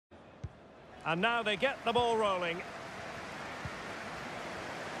And now they get the ball rolling.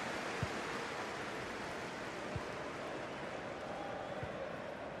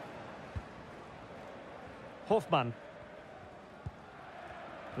 Hofmann.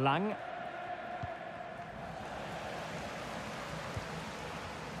 Lang.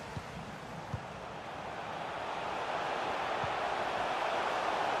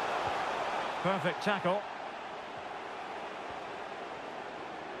 Perfect tackle.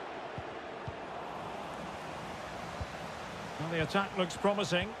 Well, the attack looks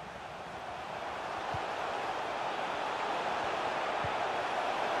promising.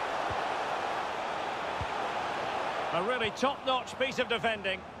 A really top-notch piece of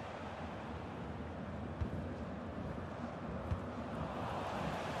defending.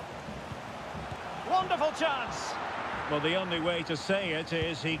 Wonderful chance. Well, the only way to say it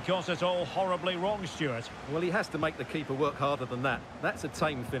is he got it all horribly wrong, Stuart. Well, he has to make the keeper work harder than that. That's a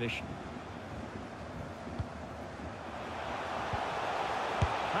tame finish.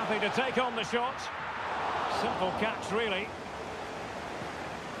 Happy to take on the shot. Simple catch, really.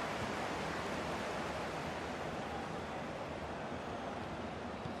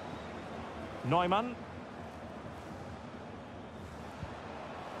 Neumann.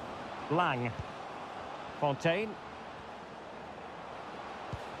 Lang. Fontaine.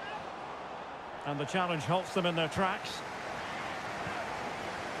 And the challenge halts them in their tracks.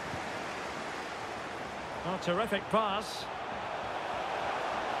 A terrific pass.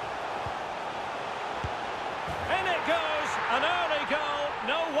 In it goes! An early goal.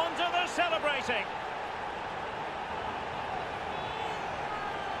 No wonder they're celebrating.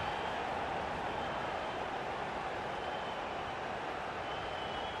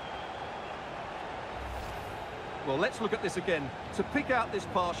 Well, let's look at this again. To pick out this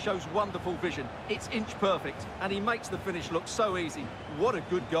pass shows wonderful vision. It's inch perfect, and he makes the finish look so easy. What a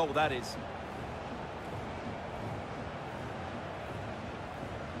good goal that is.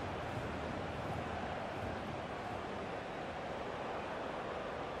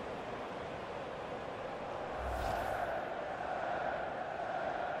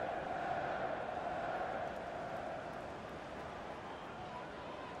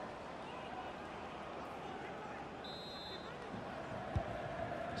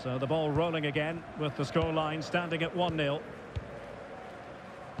 So the ball rolling again with the scoreline standing at 1-0.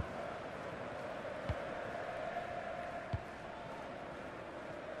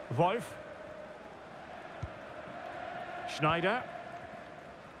 Wolf. Schneider.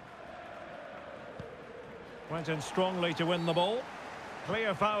 Went in strongly to win the ball.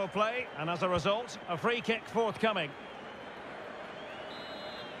 Clear foul play, and as a result, a free kick forthcoming.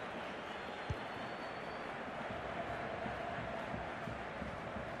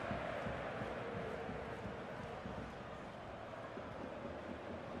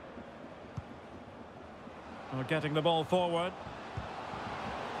 Well, getting the ball forward.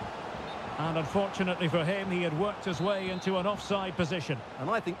 And unfortunately for him, he had worked his way into an offside position. And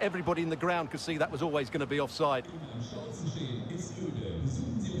I think everybody in the ground could see that was always going to be offside.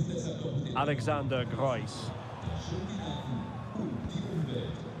 Alexander Greus.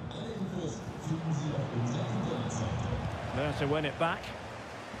 There to win it back.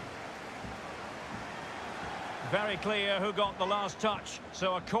 Very clear who got the last touch.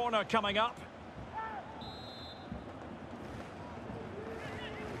 So a corner coming up.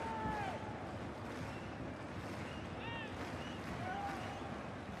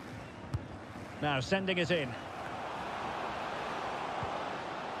 Now sending it in.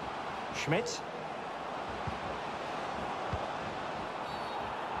 Schmidt.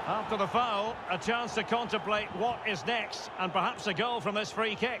 After the foul, a chance to contemplate what is next, and perhaps a goal from this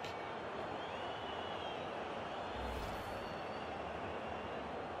free kick.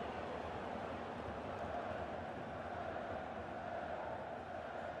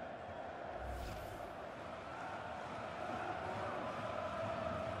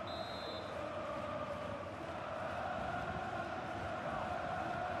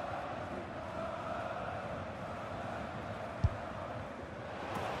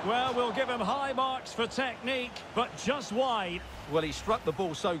 Well, we'll give him high marks for technique, but just wide. Well, he struck the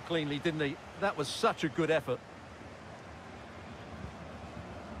ball so cleanly, didn't he? That was such a good effort.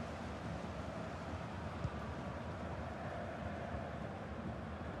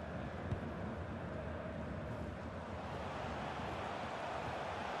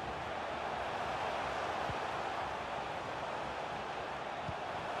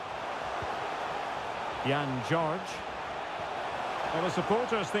 Jan George. Well, the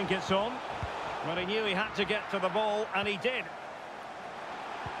supporters think it's on, but he knew he had to get to the ball, and he did.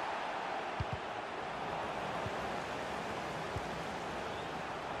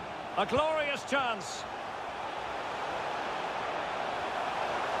 A glorious chance.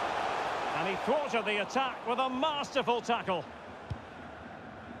 And he thwarted the attack with a masterful tackle.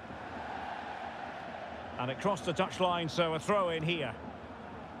 And it crossed the touchline, so a throw in here.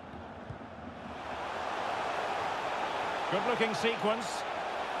 Good-looking sequence.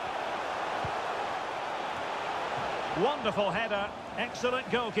 Wonderful header. Excellent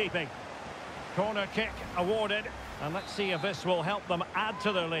goalkeeping. Corner kick awarded. And let's see if this will help them add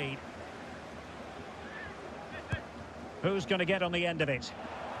to their lead. Who's going to get on the end of it?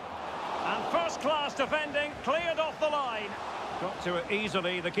 And first-class defending, cleared off the line. Got to it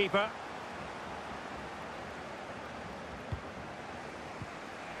easily, the keeper.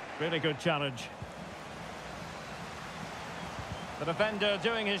 Really good challenge. The defender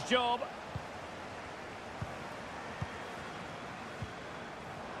doing his job.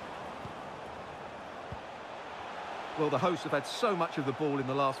 Well, the hosts have had so much of the ball in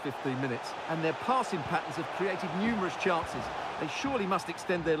the last 15 minutes, and their passing patterns have created numerous chances. They surely must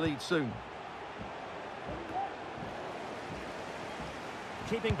extend their lead soon.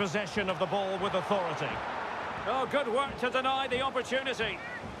 Keeping possession of the ball with authority. Oh, good work to deny the opportunity.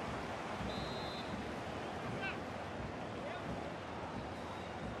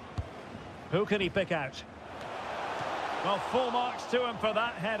 Who can he pick out? Well, full marks to him for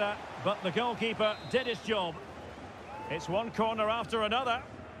that header, but the goalkeeper did his job. It's one corner after another.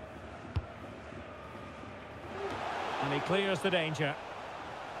 And he clears the danger.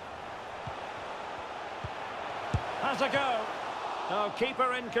 Has a go. Oh,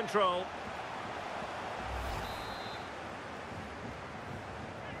 keeper in control.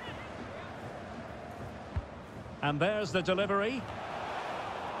 And there's the delivery.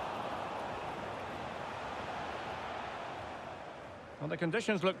 Well, the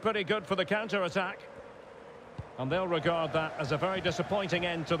conditions look pretty good for the counter-attack. And they'll regard that as a very disappointing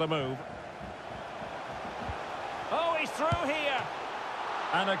end to the move. Oh, he's through here.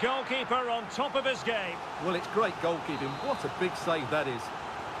 And a goalkeeper on top of his game. Well, it's great goalkeeping. What a big save that is.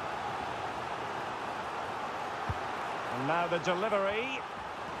 And now the delivery.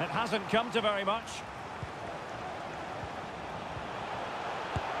 It hasn't come to very much.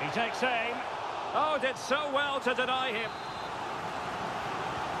 He takes aim. Oh, did so well to deny him.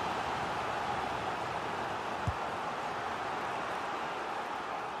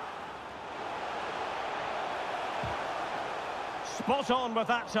 Spot on with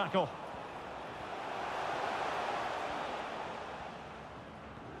that tackle.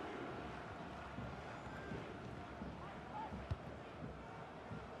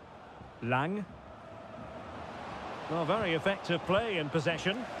 Lang. Well, very effective play in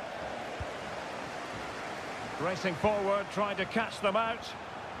possession. Racing forward, trying to catch them out.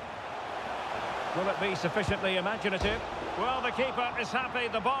 Will it be sufficiently imaginative? Well, the keeper is happy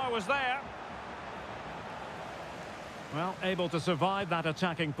the bar was there. Well, able to survive that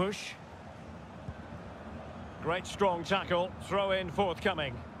attacking push. Great strong tackle, throw in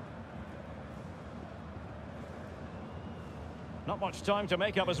forthcoming. Not much time to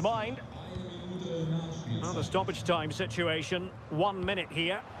make up his mind. Well, the stoppage time situation, 1 minute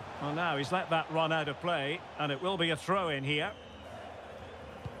here. Well, now he's let that run out of play, and it will be a throw in here.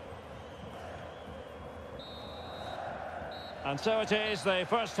 And so it is, the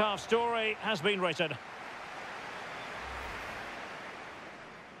first half story has been written.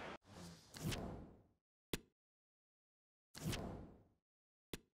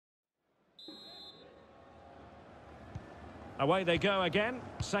 Away they go again.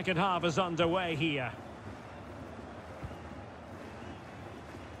 Second half is underway here.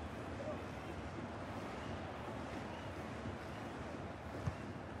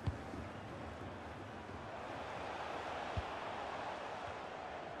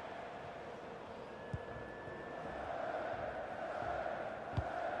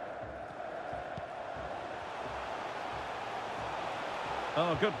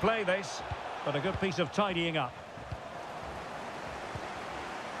 Oh, good play this, but a good piece of tidying up.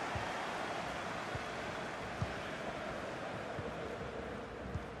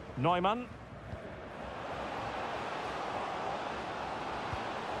 Neumann.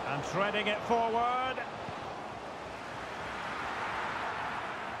 And threading it forward.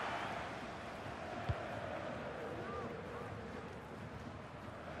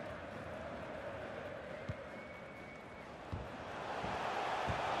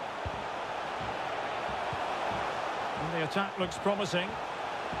 And the attack looks promising.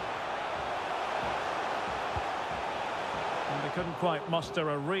 And they couldn't quite muster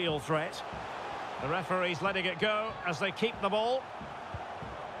a real threat. The referee's letting it go as they keep the ball.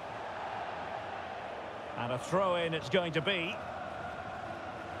 And a throw-in it's going to be.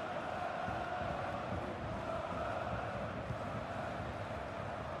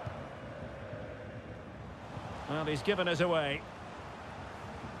 And he's given us away.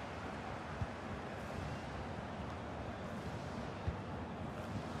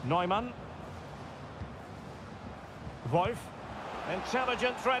 Neumann. Wolf.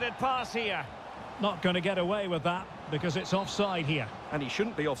 Intelligent threaded pass here. Not going to get away with that because it's offside here. And he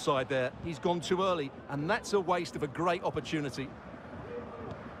shouldn't be offside there. He's gone too early, and that's a waste of a great opportunity.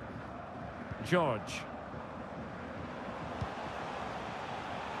 George.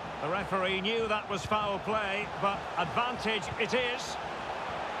 The referee knew that was foul play, but advantage it is.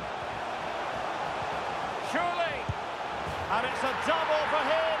 Surely! And it's a double for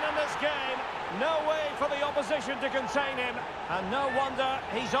him in this game. No way for the opposition to contain him. And no wonder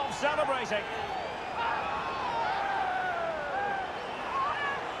he's off celebrating.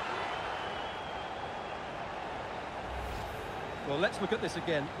 Well, let's look at this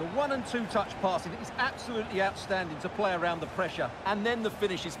again. The 1- and 2-touch passing is absolutely outstanding to play around the pressure. And then the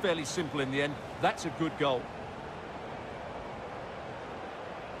finish is fairly simple in the end. That's a good goal.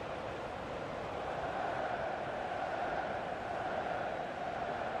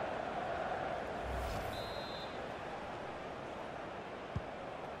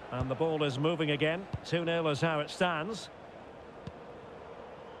 And the ball is moving again. 2-0 is how it stands.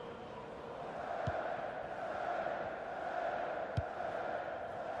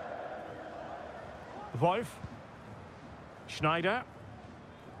 Wolf. Schneider.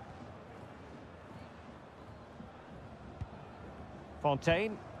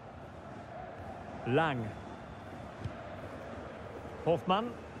 Fontaine. Lang.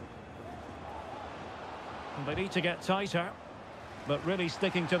 Hofmann. And they need to get tighter, but really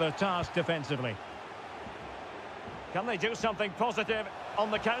sticking to their task defensively. Can they do something positive on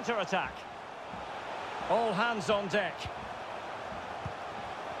the counter-attack? All hands on deck.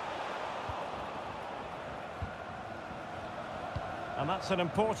 And that's an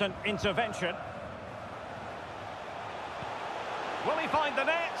important intervention. Will he find the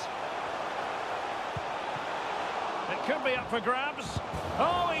net? It could be up for grabs.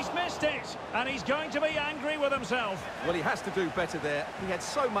 Oh, he's missed it. And he's going to be angry with himself. Well, he has to do better there. He had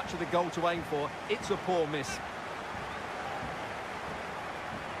so much of the goal to aim for. It's a poor miss.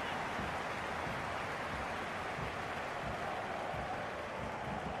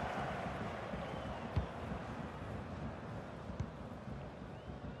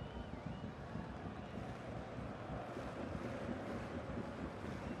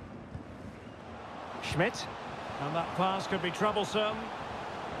 Schmidt. And that pass could be troublesome.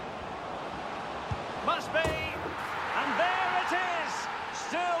 Must be. And there it is.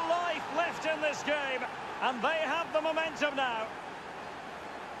 Still life left in this game. And they have the momentum now.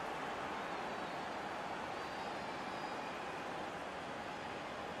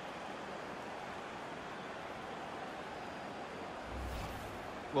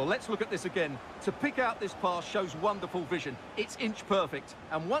 Well, let's look at this again. To pick out this pass shows wonderful vision. It's inch perfect.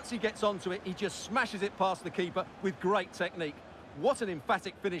 And once he gets onto it, he just smashes it past the keeper with great technique. What an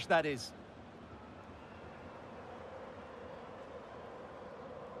emphatic finish that is.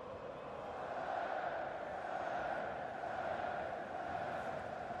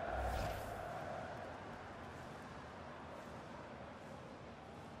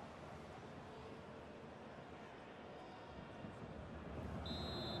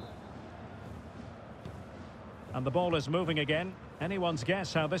 And the ball is moving again. Anyone's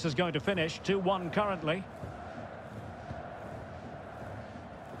guess how this is going to finish. 2-1 currently.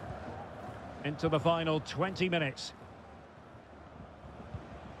 Into the final 20 minutes.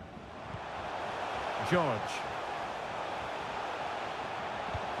 George.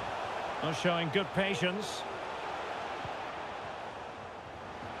 Not showing good patience.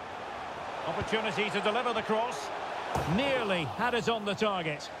 Opportunity to deliver the cross. Nearly had it on the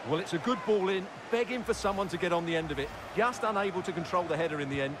target. Well, it's a good ball in, begging for someone to get on the end of it. Just unable to control the header in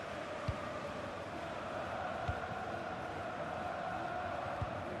the end.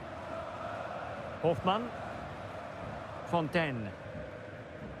 Hofmann. Fontaine.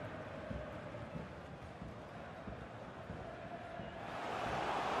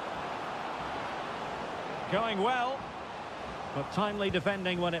 Going well, but timely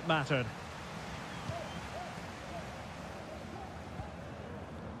defending when it mattered.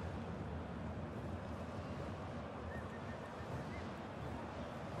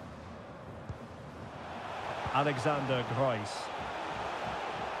 Alexander Grois.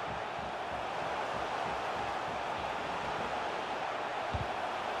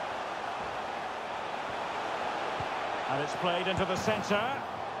 And it's played into the centre.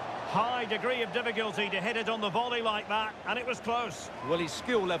 High degree of difficulty to hit it on the volley like that, and it was close. Well, his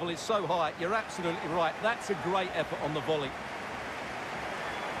skill level is so high. You're absolutely right. That's a great effort on the volley.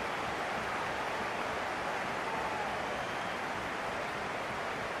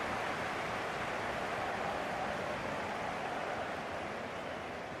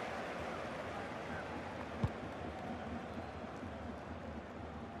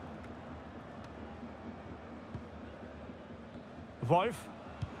 Wolf.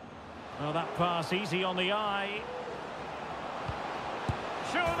 Oh, that pass easy on the eye.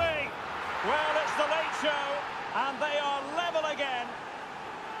 Surely! Well, it's the late show, and they are level again.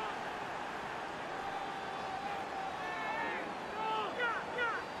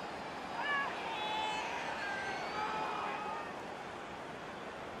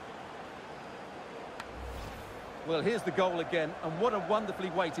 Well, here's the goal again, and what a wonderfully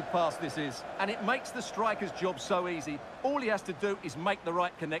weighted pass this is. And it makes the striker's job so easy. All he has to do is make the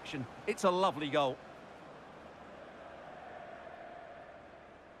right connection. It's a lovely goal.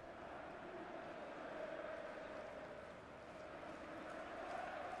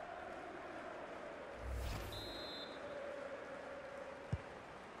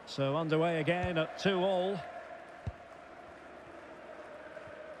 So underway again at 2-2.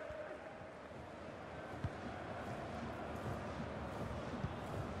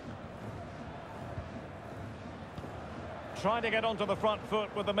 Trying to get onto the front foot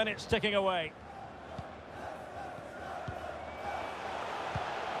with the minutes ticking away.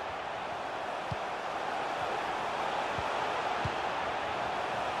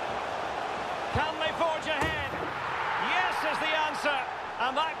 Can they forge ahead? Yes is the answer.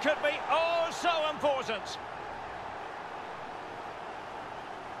 And that could be oh so important.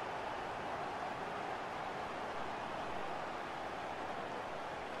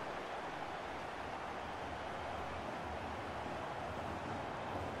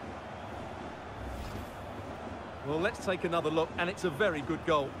 Well, let's take another look, and it's a very good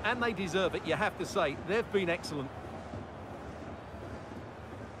goal. And they deserve it, you have to say. They've been excellent.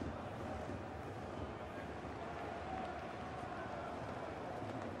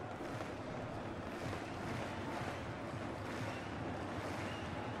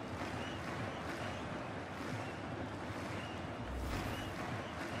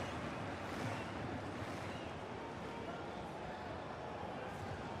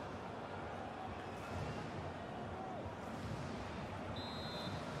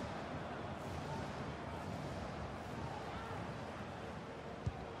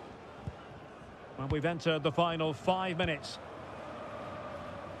 And we've entered the final 5 minutes.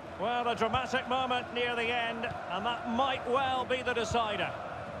 Well, a dramatic moment near the end, and that might well be the decider.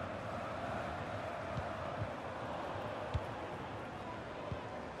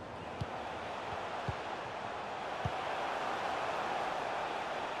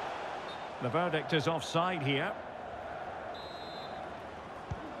 The verdict is offside here.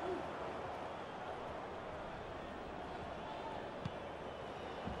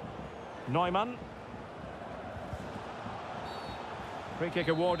 Neumann. Free kick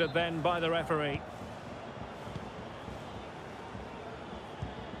awarded then by the referee.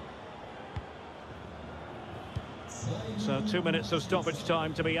 So 2 minutes of stoppage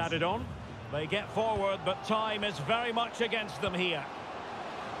time to be added on. They get forward, but time is very much against them here.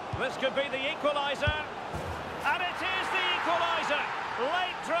 This could be the equaliser. And it is the equaliser.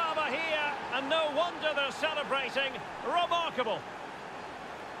 Late drama here, and no wonder they're celebrating. Remarkable.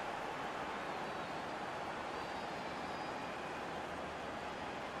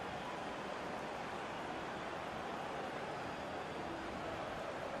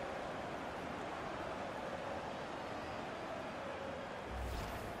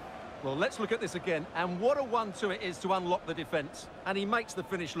 Well, let's look at this again, and what a 1-2 it is to unlock the defence. And he makes the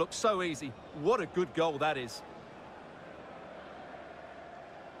finish look so easy. What a good goal that is.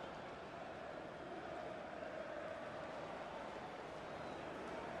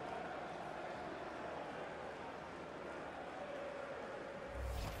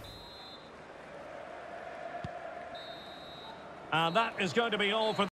 And that is going to be all for